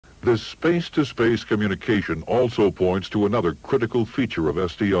This space-to-space communication also points to another critical feature of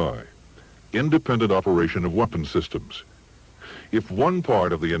SDI, independent operation of weapon systems. If one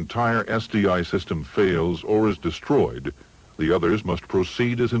part of the entire SDI system fails or is destroyed, the others must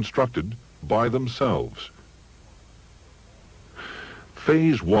proceed as instructed by themselves.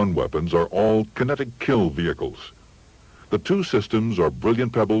 Phase 1 weapons are all kinetic kill vehicles. The two systems are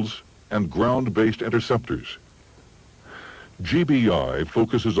Brilliant Pebbles and ground-based interceptors. GBI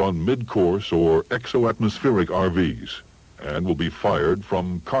focuses on mid-course or exo-atmospheric RVs and will be fired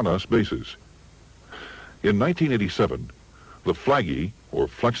from CONUS bases. In 1987, the FLAGI, or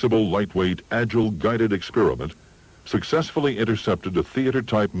Flexible Lightweight Agile Guided Experiment, successfully intercepted a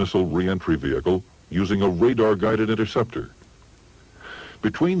theater-type missile re-entry vehicle using a radar-guided interceptor.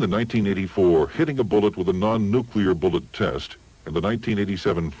 Between the 1984 hitting a bullet with a non-nuclear bullet test and the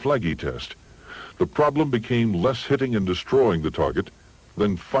 1987 FLAGI test, the problem became less hitting and destroying the target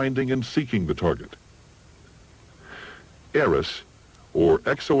than finding and seeking the target. ERIS, or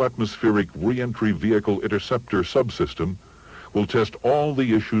Exo-Atmospheric Re-Entry Vehicle Interceptor Subsystem, will test all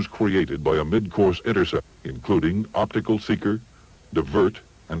the issues created by a mid-course intercept, including optical seeker, divert,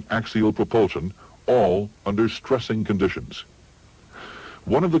 and axial propulsion, all under stressing conditions.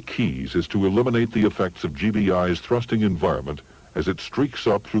 One of the keys is to eliminate the effects of GBI's thrusting environment as it streaks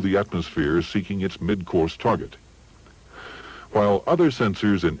up through the atmosphere seeking its mid-course target. While other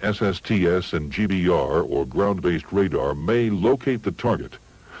sensors in SSTS and GBR, or ground-based radar, may locate the target,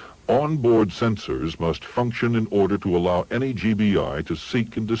 onboard sensors must function in order to allow any GBI to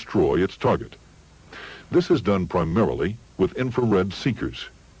seek and destroy its target. This is done primarily with infrared seekers.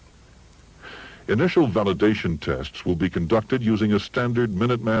 Initial validation tests will be conducted using a standard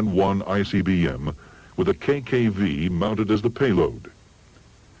Minuteman I ICBM with a KKV mounted as the payload.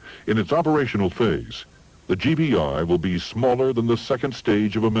 In its operational phase, the GBI will be smaller than the second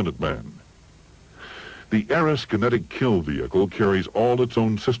stage of a Minuteman. The ERIS Kinetic Kill Vehicle carries all its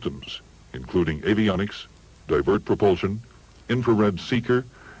own systems, including avionics, divert propulsion, infrared seeker,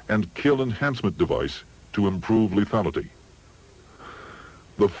 and kill enhancement device to improve lethality.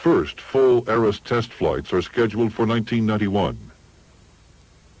 The first full ERIS test flights are scheduled for 1991.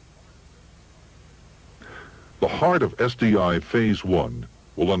 The heart of SDI Phase 1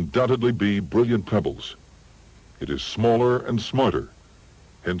 will undoubtedly be Brilliant Pebbles. It is smaller and smarter,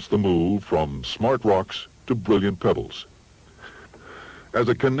 hence the move from smart rocks to Brilliant Pebbles. As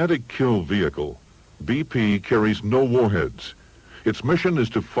a kinetic kill vehicle, BP carries no warheads. Its mission is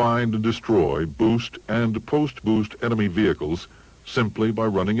to find and destroy boost and post-boost enemy vehicles simply by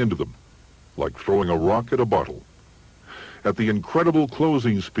running into them, like throwing a rock at a bottle. At the incredible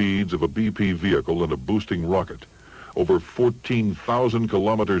closing speeds of a BP vehicle and a boosting rocket, over 14,000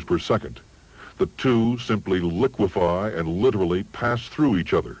 kilometers per second, the two simply liquefy and literally pass through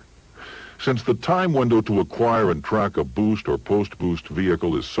each other. Since the time window to acquire and track a boost or post-boost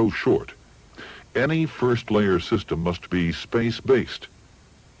vehicle is so short, any first-layer system must be space-based.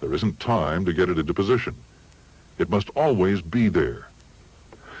 There isn't time to get it into position. It must always be there.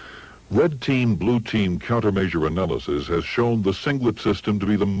 Red team, blue team countermeasure analysis has shown the singlet system to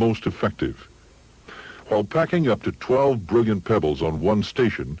be the most effective. While packing up to 12 Brilliant Pebbles on one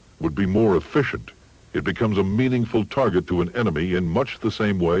station would be more efficient, it becomes a meaningful target to an enemy in much the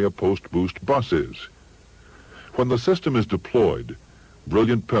same way a post-boost bus is. When the system is deployed,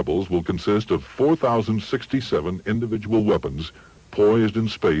 Brilliant Pebbles will consist of 4,067 individual weapons poised in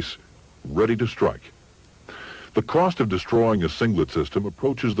space, ready to strike. The cost of destroying a singlet system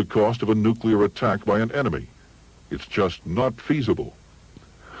approaches the cost of a nuclear attack by an enemy. It's just not feasible.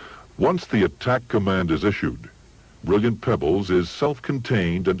 Once the attack command is issued, Brilliant Pebbles is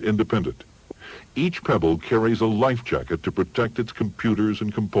self-contained and independent. Each pebble carries a life jacket to protect its computers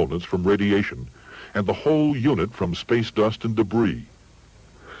and components from radiation, and the whole unit from space dust and debris.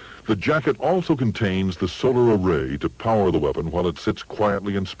 The jacket also contains the solar array to power the weapon while it sits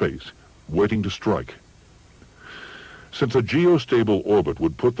quietly in space, waiting to strike. Since a geostable orbit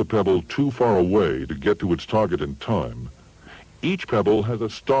would put the pebble too far away to get to its target in time, each pebble has a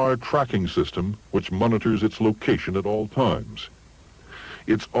star tracking system which monitors its location at all times.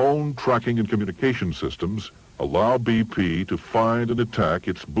 Its own tracking and communication systems allow BP to find and attack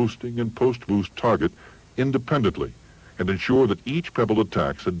its boosting and post-boost target independently and ensure that each pebble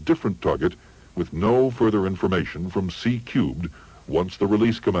attacks a different target with no further information from C-cubed once the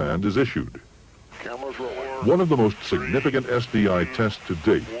release command is issued. One of the most significant SDI tests to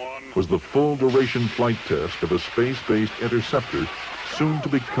date was the full-duration flight test of a space-based interceptor soon to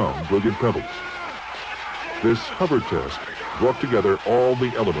become Brilliant Pebbles. This hover test brought together all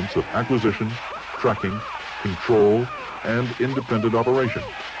the elements of acquisition, tracking, control, and independent operation.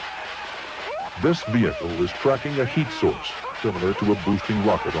 This vehicle is tracking a heat source, similar to a boosting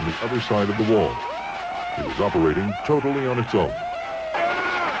rocket on the other side of the wall. It is operating totally on its own.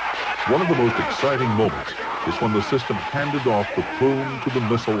 One of the most exciting moments is when the system handed off the plume to the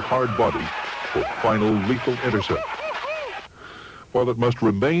missile hard body for final lethal intercept. While it must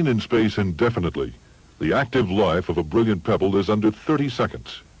remain in space indefinitely, the active life of a Brilliant Pebble is under 30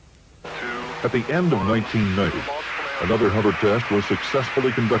 seconds. At the end of 1990, another hover test was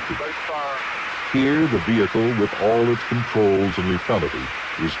successfully conducted. Here, the vehicle, with all its controls and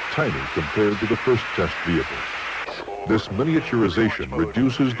lethality, is tiny compared to the first test vehicle. This miniaturization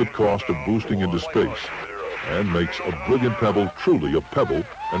reduces the cost of boosting into space and makes a Brilliant Pebble truly a pebble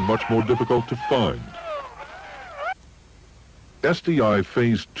and much more difficult to find. SDI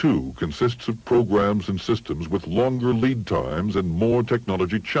Phase 2 consists of programs and systems with longer lead times and more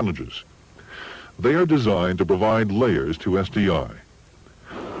technology challenges. They are designed to provide layers to SDI.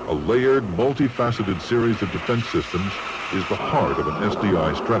 A layered, multifaceted series of defense systems is the heart of an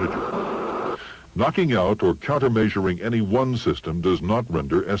SDI strategy. Knocking out or countermeasuring any one system does not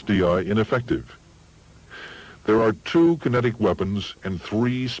render SDI ineffective. There are 2 kinetic weapons and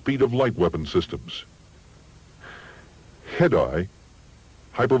 3 speed-of-light weapon systems. Head-eye,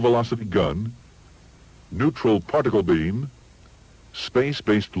 hypervelocity gun, neutral particle beam,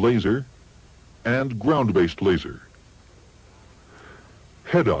 space-based laser, and ground-based laser.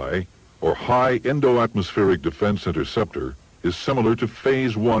 Head-eye, or High Endo-Atmospheric Defense Interceptor, is similar to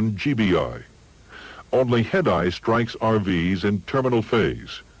Phase 1 GBI. Only Head-eye strikes RVs in terminal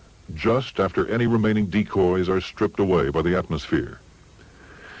phase, just after any remaining decoys are stripped away by the atmosphere.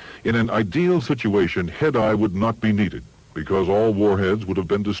 In an ideal situation, Head-eye would not be needed, because all warheads would have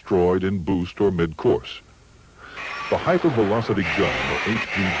been destroyed in boost or mid-course. The hypervelocity gun, or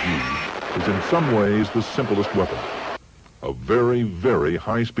HVG, is in some ways the simplest weapon. A very, very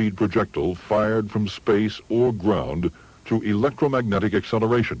high-speed projectile fired from space or ground through electromagnetic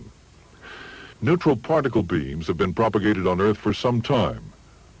acceleration. Neutral particle beams have been propagated on Earth for some time.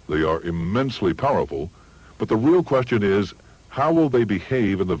 They are immensely powerful, but the real question is, how will they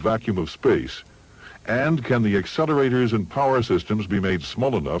behave in the vacuum of space? And can the accelerators and power systems be made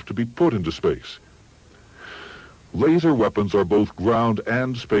small enough to be put into space? Laser weapons are both ground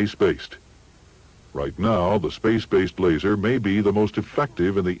and space-based. Right now, the space-based laser may be the most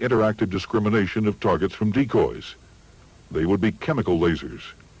effective in the interactive discrimination of targets from decoys. They would be chemical lasers.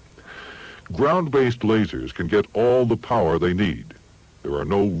 Ground-based lasers can get all the power they need. There are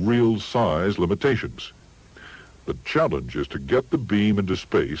no real size limitations. The challenge is to get the beam into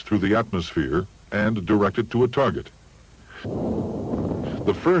space through the atmosphere and direct it to a target.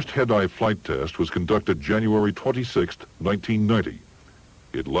 The first Head-eye flight test was conducted January 26, 1990.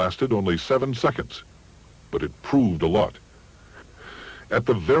 It lasted only 7 seconds, but it proved a lot. At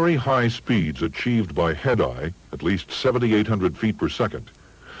the very high speeds achieved by Head-eye, at least 7,800 feet per second,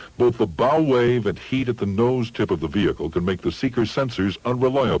 both the bow wave and heat at the nose tip of the vehicle can make the seeker sensors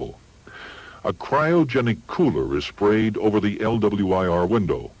unreliable. A cryogenic cooler is sprayed over the LWIR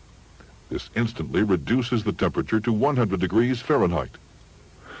window. This instantly reduces the temperature to 100 degrees Fahrenheit.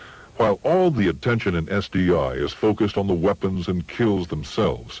 While all the attention in SDI is focused on the weapons and kills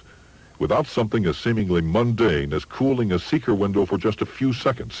themselves, without something as seemingly mundane as cooling a seeker window for just a few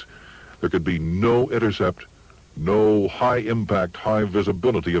seconds, there could be no intercept, no high-impact,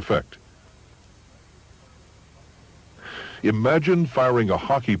 high-visibility effect. Imagine firing a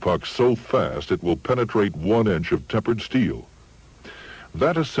hockey puck so fast it will penetrate 1 inch of tempered steel.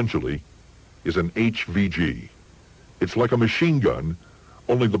 That essentially is an HVG. It's like a machine gun,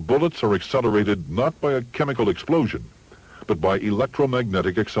 only the bullets are accelerated not by a chemical explosion, but by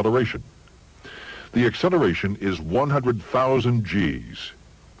electromagnetic acceleration. The acceleration is 100,000 Gs.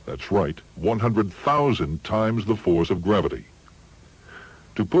 That's right, 100,000 times the force of gravity.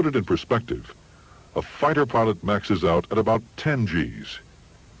 To put it in perspective, a fighter pilot maxes out at about 10 Gs.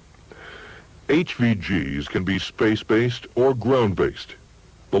 HVGs can be space-based or ground-based.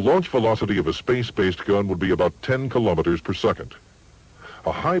 The launch velocity of a space-based gun would be about 10 kilometers per second.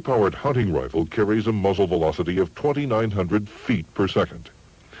 A high-powered hunting rifle carries a muzzle velocity of 2,900 feet per second.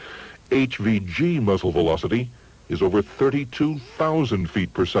 HVG muzzle velocity is over 32,000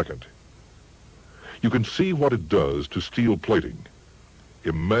 feet per second. You can see what it does to steel plating.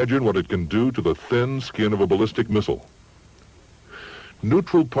 Imagine what it can do to the thin skin of a ballistic missile.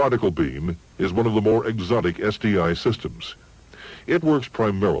 Neutral particle beam is one of the more exotic SDI systems. It works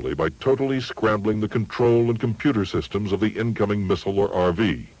primarily by totally scrambling the control and computer systems of the incoming missile or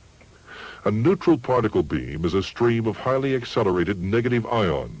RV. A neutral particle beam is a stream of highly accelerated negative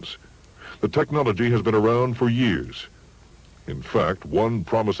ions. The technology has been around for years. In fact, one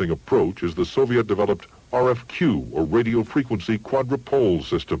promising approach is the Soviet-developed RFQ, or radio frequency quadrupole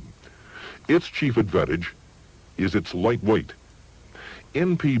system. Its chief advantage is its lightweight.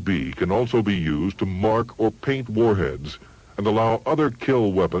 NPB can also be used to mark or paint warheads and allow other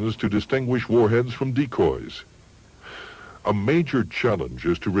kill weapons to distinguish warheads from decoys. A major challenge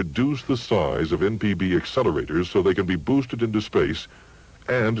is to reduce the size of NPB accelerators so they can be boosted into space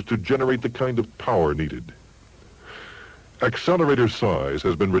and to generate the kind of power needed. Accelerator size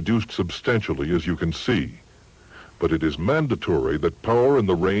has been reduced substantially, as you can see, but it is mandatory that power in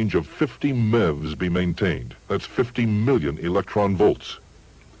the range of 50 MeVs be maintained. That's 50 million electron volts.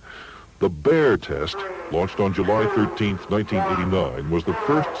 The Bear test, launched on July 13, 1989, was the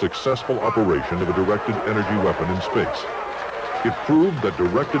first successful operation of a directed energy weapon in space. It proved that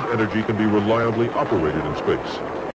directed energy can be reliably operated in space.